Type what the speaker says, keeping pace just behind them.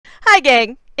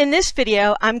gang! In this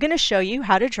video, I'm going to show you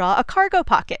how to draw a cargo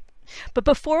pocket. But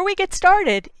before we get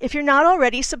started, if you're not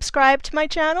already subscribed to my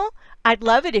channel, I'd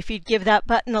love it if you'd give that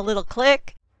button a little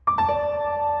click.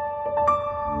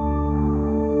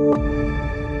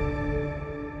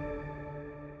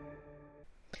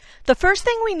 The first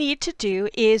thing we need to do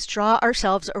is draw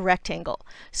ourselves a rectangle.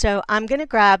 So I'm going to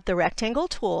grab the rectangle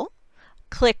tool,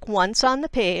 click once on the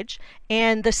page,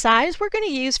 and the size we're going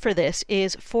to use for this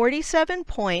is 47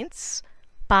 points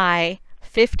by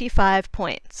 55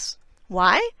 points.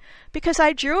 Why? Because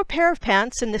I drew a pair of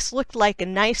pants and this looked like a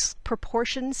nice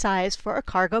proportion size for a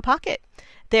cargo pocket.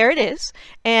 There it is.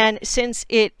 And since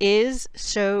it is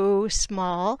so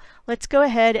small, let's go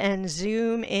ahead and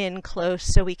zoom in close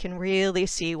so we can really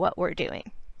see what we're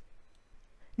doing.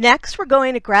 Next, we're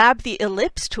going to grab the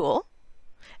ellipse tool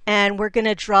and we're going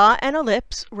to draw an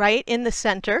ellipse right in the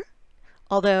center,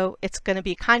 although it's going to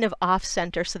be kind of off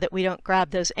center so that we don't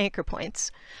grab those anchor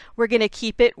points. We're going to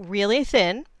keep it really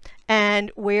thin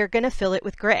and we're going to fill it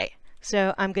with gray.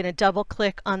 So I'm going to double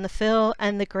click on the fill,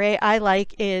 and the gray I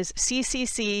like is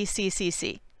CCC,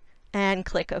 CCC, and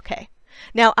click OK.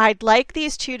 Now I'd like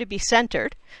these two to be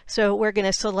centered, so we're going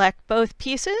to select both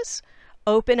pieces,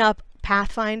 open up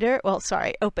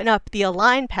open up the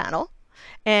Align panel,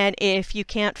 and if you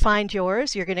can't find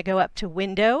yours, you're going to go up to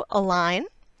Window, Align,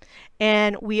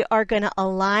 and we are going to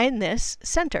align this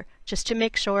center just to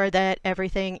make sure that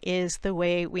everything is the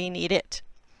way we need it.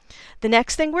 The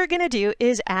next thing we're going to do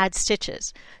is add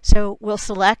stitches. So we'll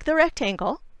select the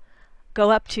rectangle,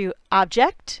 go up to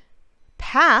Object,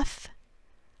 Path,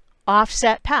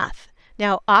 Offset Path.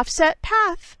 Now Offset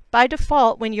Path, by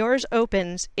default, when yours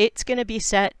opens, it's going to be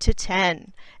set to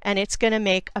 10, and it's going to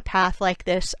make a path like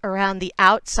this around the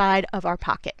outside of our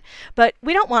pocket. But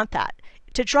we don't want that.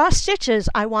 To draw stitches,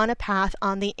 I want a path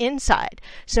on the inside.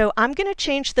 So I'm going to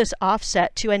change this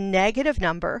offset to a negative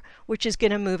number, which is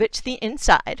going to move it to the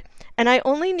inside. And I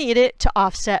only need it to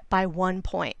offset by 1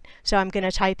 point. So I'm going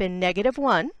to type in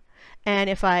 -1. And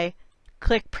if I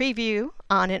click Preview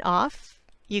on and off,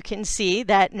 you can see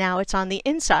that now it's on the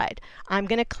inside. I'm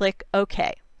going to click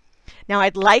OK. Now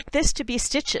I'd like this to be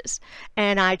stitches.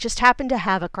 And I just happen to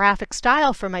have a graphic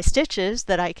style for my stitches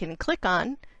that I can click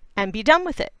on and be done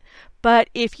with it. But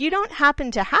if you don't happen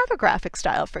to have a graphic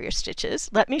style for your stitches,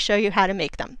 let me show you how to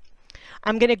make them.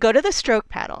 I'm going to go to the stroke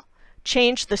panel,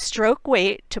 change the stroke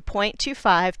weight to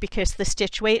 0.25 because the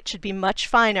stitch weight should be much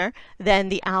finer than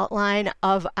the outline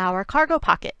of our cargo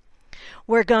pocket.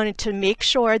 We're going to make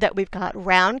sure that we've got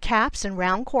round caps and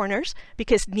round corners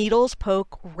because needles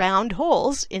poke round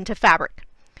holes into fabric.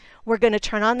 We're going to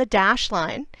turn on the dash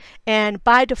line, and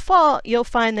by default you'll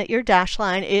find that your dash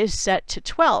line is set to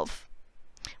 12,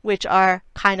 which are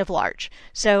kind of large.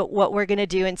 So what we're going to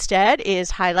do instead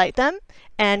is highlight them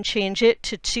and change it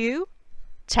to 2,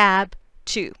 tab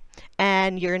 2.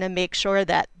 And you're going to make sure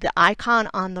that the icon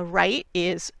on the right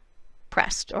is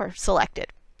pressed or selected.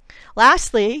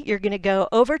 Lastly, you're going to go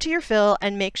over to your fill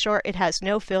and make sure it has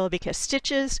no fill because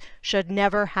stitches should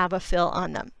never have a fill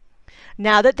on them.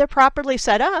 Now that they're properly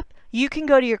set up, you can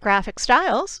go to your graphic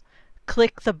styles,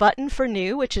 click the button for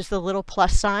new, which is the little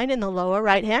plus sign in the lower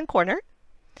right hand corner,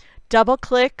 double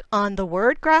click on the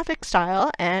word graphic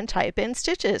style and type in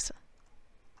stitches.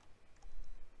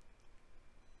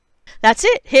 That's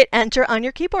it. Hit enter on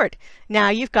your keyboard. Now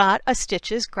you've got a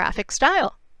stitches graphic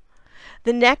style.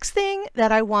 The next thing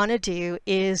that I want to do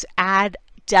is add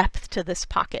depth to this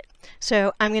pocket.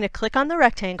 So I'm going to click on the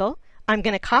rectangle. I'm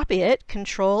going to copy it,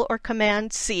 Control or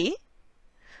Command C,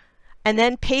 and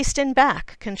then paste in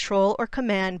back, Control or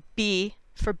Command B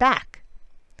for back.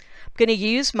 I'm going to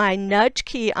use my nudge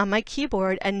key on my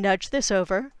keyboard and nudge this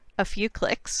over a few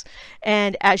clicks.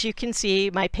 And as you can see,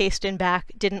 my paste in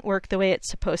back didn't work the way it's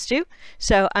supposed to.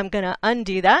 So I'm going to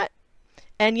undo that.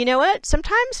 And you know what?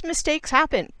 Sometimes mistakes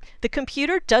happen. The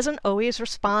computer doesn't always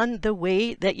respond the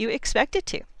way that you expect it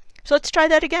to. So let's try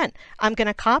that again. I'm going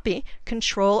to copy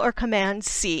Control or Command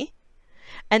C,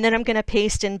 and then I'm going to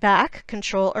paste in back,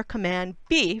 Control or Command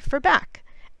B for back.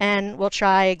 And we'll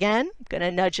try again. I'm going to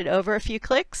nudge it over a few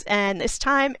clicks, and this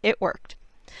time it worked.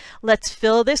 Let's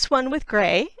fill this one with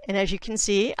gray, and as you can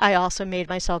see, I also made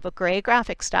myself a gray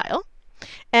graphic style.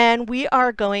 And we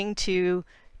are going to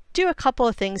do a couple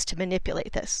of things to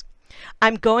manipulate this.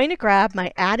 I'm going to grab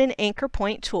my Add an Anchor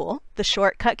Point tool. The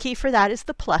shortcut key for that is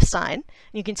the plus sign.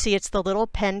 You can see it's the little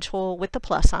pen tool with the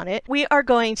plus on it. We are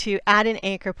going to add an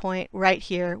anchor point right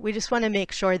here. We just want to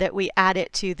make sure that we add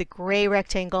it to the gray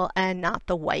rectangle and not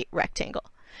the white rectangle.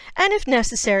 And if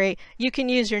necessary, you can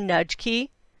use your nudge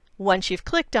key once you've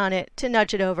clicked on it to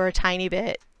nudge it over a tiny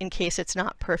bit in case it's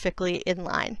not perfectly in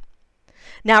line.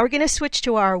 Now we're going to switch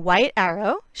to our white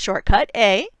arrow, shortcut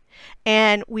A,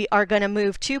 and we are going to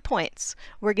move 2 points.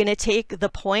 We're going to take the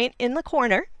point in the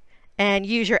corner and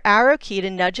use your arrow key to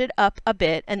nudge it up a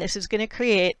bit, and this is going to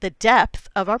create the depth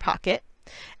of our pocket.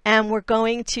 And we're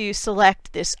going to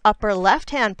select this upper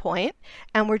left-hand point,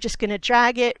 and we're just going to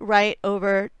drag it right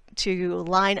over to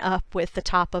line up with the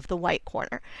top of the white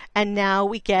corner. And now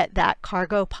we get that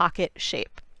cargo pocket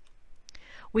shape.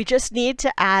 We just need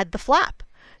to add the flap.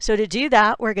 So to do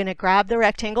that, we're going to grab the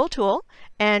rectangle tool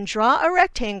and draw a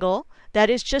rectangle that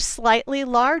is just slightly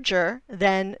larger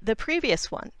than the previous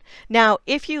one. Now,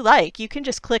 if you like, you can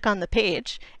just click on the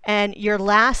page and your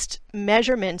last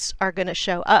measurements are going to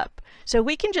show up. So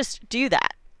we can just do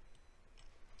that.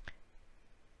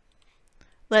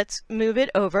 Let's move it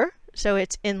over so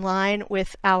it's in line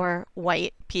with our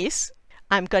white piece.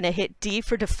 I'm going to hit D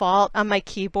for default on my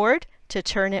keyboard to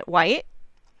turn it white.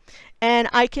 And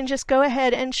I can just go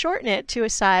ahead and shorten it to a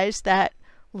size that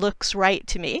looks right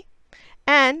to me,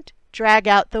 and drag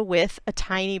out the width a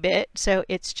tiny bit so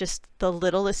it's just the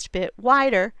littlest bit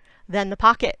wider than the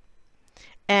pocket.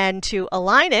 And to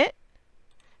align it,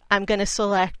 I'm going to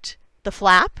select the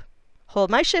flap, hold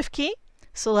my shift key,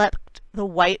 select the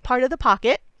white part of the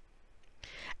pocket,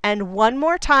 and one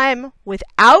more time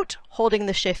without holding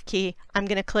the shift key, I'm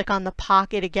going to click on the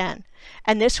pocket again.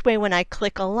 And this way, when I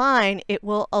click align, it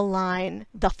will align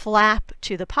the flap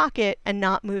to the pocket and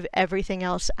not move everything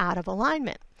else out of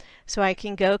alignment. So I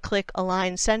can go click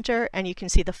align center, and you can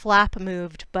see the flap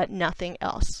moved, but nothing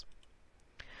else.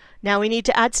 Now we need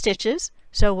to add stitches.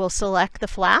 So we'll select the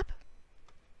flap.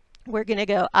 We're going to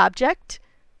go object,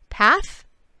 path,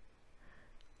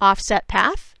 offset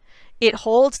path. It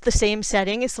holds the same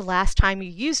setting as the last time you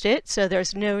used it, so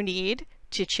there's no need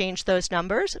to change those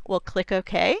numbers. We'll click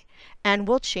OK, and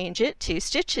we'll change it to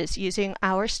stitches using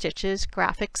our stitches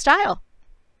graphic style.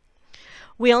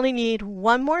 We only need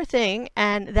one more thing,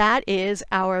 and that is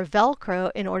our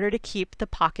velcro in order to keep the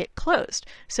pocket closed.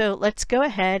 So let's go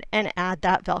ahead and add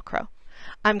that velcro.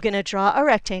 I'm going to draw a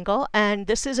rectangle, and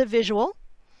this is a visual.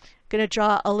 I'm going to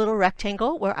draw a little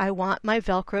rectangle where I want my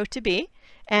velcro to be.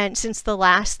 And since the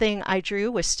last thing I drew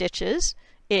was stitches,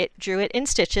 it drew it in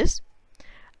stitches.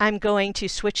 I'm going to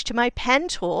switch to my pen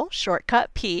tool,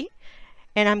 shortcut P,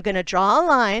 and I'm going to draw a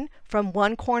line from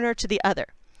one corner to the other.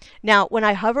 Now, when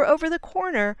I hover over the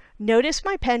corner, notice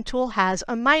my pen tool has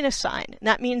a minus sign.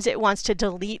 That means it wants to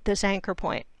delete this anchor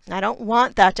point. I don't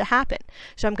want that to happen.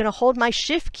 So I'm going to hold my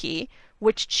shift key,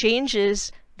 which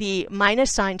changes the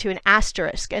minus sign to an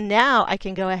asterisk. And now I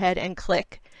can go ahead and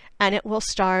click, and it will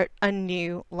start a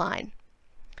new line.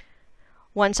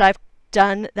 Once I've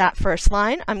done that first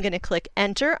line, I'm going to click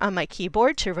enter on my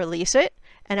keyboard to release it,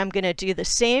 and I'm going to do the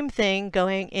same thing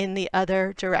going in the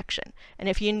other direction. And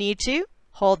if you need to,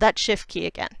 hold that shift key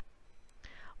again.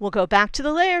 We'll go back to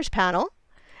the layers panel,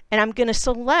 and I'm going to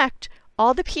select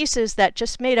all the pieces that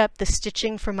just made up the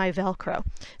stitching for my velcro.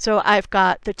 So I've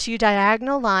got the 2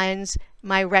 diagonal lines,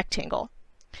 my rectangle.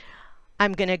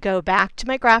 I'm going to go back to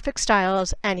my graphic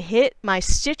styles and hit my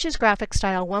stitches graphic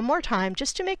style one more time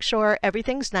just to make sure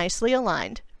everything's nicely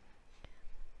aligned.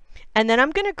 And then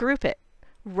I'm going to group it.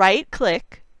 Right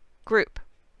click, group.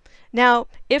 Now,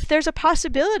 if there's a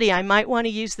possibility I might want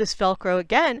to use this velcro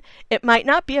again, it might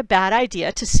not be a bad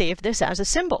idea to save this as a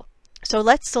symbol. So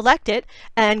let's select it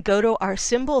and go to our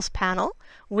symbols panel,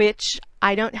 which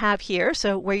I don't have here.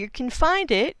 So where you can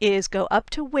find it is go up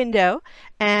to Window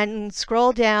and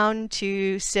scroll down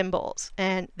to Symbols,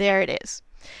 and there it is.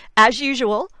 As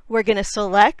usual, we're going to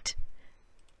select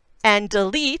and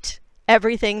delete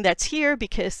everything that's here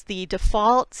because the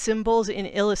default symbols in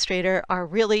Illustrator are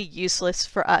really useless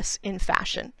for us in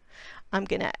fashion. I'm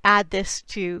going to add this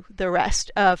to the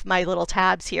rest of my little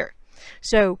tabs here.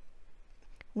 So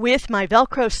with my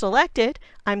velcro selected,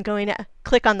 I'm going to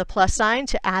click on the plus sign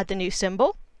to add the new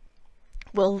symbol.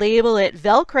 We'll label it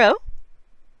velcro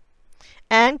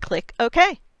and click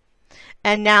OK.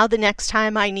 And now the next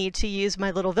time I need to use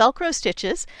my little velcro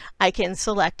stitches, I can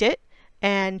select it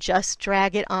and just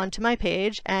drag it onto my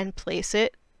page and place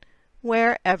it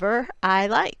wherever I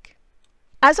like.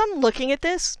 As I'm looking at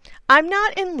this, I'm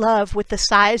not in love with the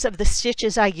size of the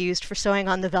stitches I used for sewing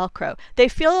on the velcro. They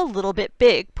feel a little bit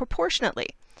big proportionately.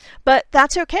 But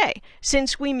that's okay.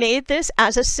 Since we made this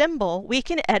as a symbol, we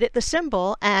can edit the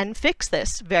symbol and fix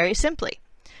this very simply.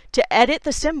 To edit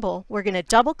the symbol, we're going to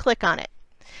double click on it.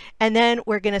 And then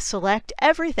we're going to select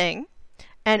everything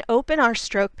and open our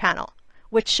stroke panel,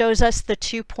 which shows us the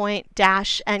 2-point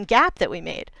dash and gap that we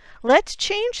made. Let's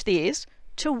change these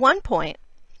to 1 point.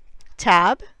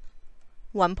 Tab,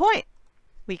 1 point.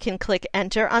 We can click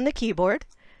enter on the keyboard,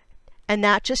 and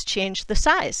that just changed the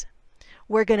size.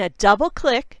 We're going to double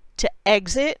click to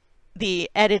exit the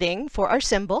editing for our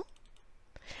symbol.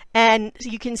 And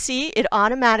you can see it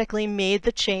automatically made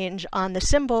the change on the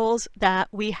symbols that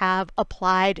we have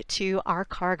applied to our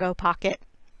cargo pocket.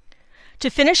 To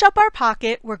finish up our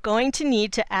pocket, we're going to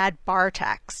need to add bar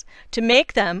tacks. To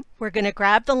make them, we're going to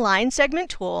grab the line segment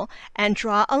tool and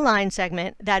draw a line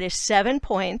segment that is 7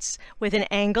 points with an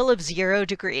angle of 0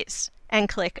 degrees and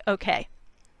click OK.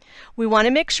 We want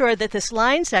to make sure that this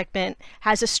line segment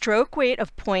has a stroke weight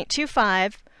of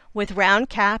 0.25 with round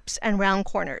caps and round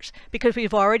corners, because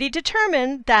we've already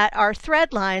determined that our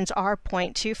thread lines are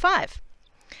 0.25.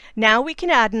 Now we can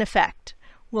add an effect.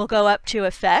 We'll go up to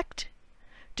Effect,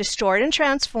 Distort and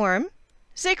Transform,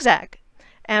 Zigzag.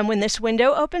 And when this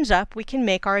window opens up, we can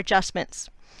make our adjustments.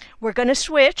 We're going to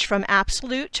switch from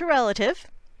absolute to relative.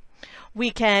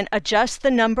 We can adjust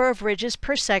the number of ridges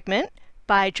per segment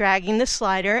by dragging the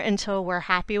slider until we're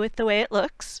happy with the way it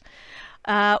looks.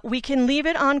 We can leave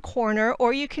it on corner,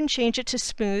 or you can change it to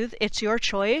smooth. It's your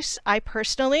choice. I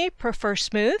personally prefer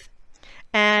smooth.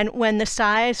 And when the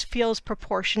size feels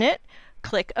proportionate,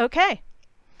 click OK.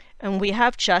 And we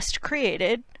have just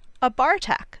created a bar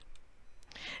tack.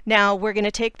 Now we're going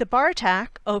to take the bar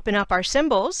tack, open up our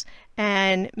symbols,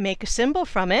 and make a symbol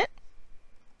from it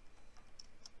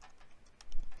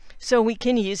so we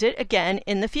can use it again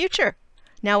in the future.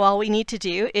 Now all we need to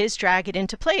do is drag it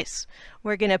into place.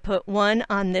 We're going to put one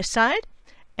on this side,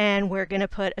 and we're going to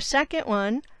put a second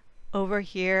one over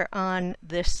here on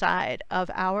this side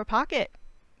of our pocket.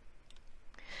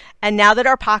 And now that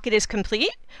our pocket is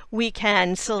complete, we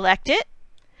can select it,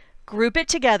 group it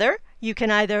together. You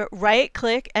can either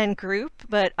right-click and group,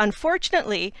 but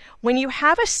unfortunately, when you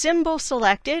have a symbol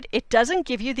selected, it doesn't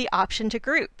give you the option to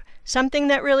group. Something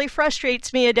that really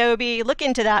frustrates me, Adobe. Look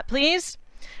into that, please.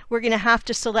 We're going to have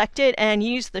to select it and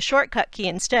use the shortcut key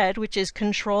instead, which is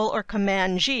Control or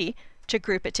Command G to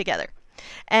group it together.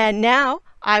 And now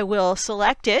I will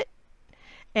select it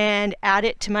and add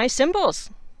it to my symbols.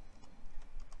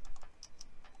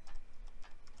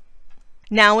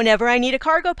 Now whenever I need a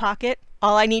cargo pocket,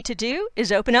 all I need to do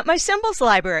is open up my symbols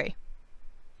library.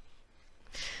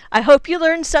 I hope you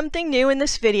learned something new in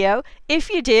this video. If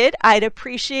you did, I'd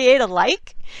appreciate a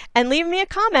like, and leave me a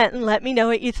comment and let me know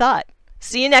what you thought.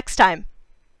 See you next time.